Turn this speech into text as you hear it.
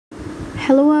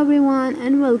Hello everyone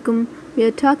and welcome. We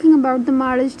are talking about the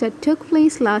marriage that took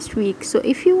place last week. So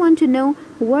if you want to know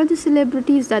who are the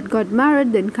celebrities that got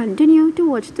married, then continue to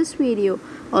watch this video.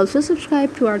 Also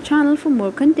subscribe to our channel for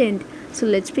more content. So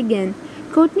let's begin.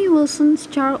 Kortney Wilson,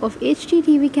 star of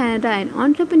HGTV Canada and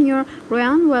entrepreneur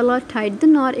Vella tied the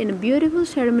knot in a beautiful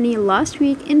ceremony last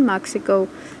week in Mexico.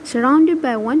 Surrounded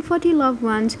by 140 loved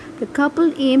ones, the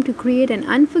couple aimed to create an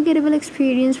unforgettable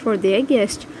experience for their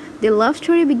guests. Their love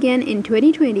story began in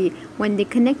 2020 when they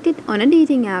connected on a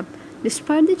dating app.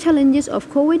 Despite the challenges of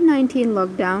COVID-19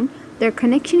 lockdown, their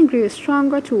connection grew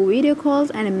stronger through video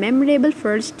calls and a memorable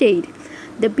first date.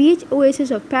 The beach oasis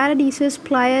of Paradiso's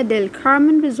Playa del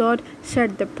Carmen resort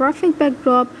set the perfect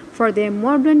backdrop for their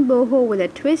modern boho with a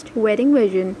twist wedding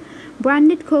vision.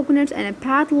 Branded coconuts and a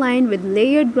path lined with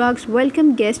layered rugs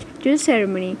welcomed guests to the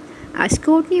ceremony. As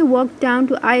Kortney walked down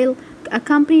the aisle,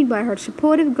 accompanied by her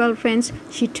supportive girlfriends,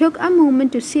 she took a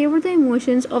moment to savor the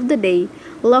emotions of the day.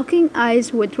 Locking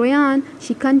eyes with Ryan,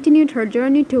 she continued her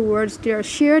journey towards their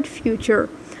shared future.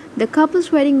 The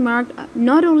couple's wedding marked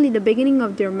not only the beginning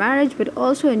of their marriage but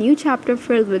also a new chapter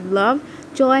filled with love,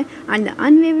 joy, and the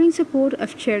unwavering support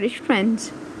of cherished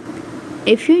friends.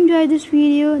 If you enjoyed this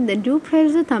video, then do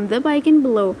press the thumbs up icon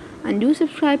below and do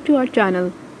subscribe to our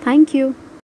channel. Thank you.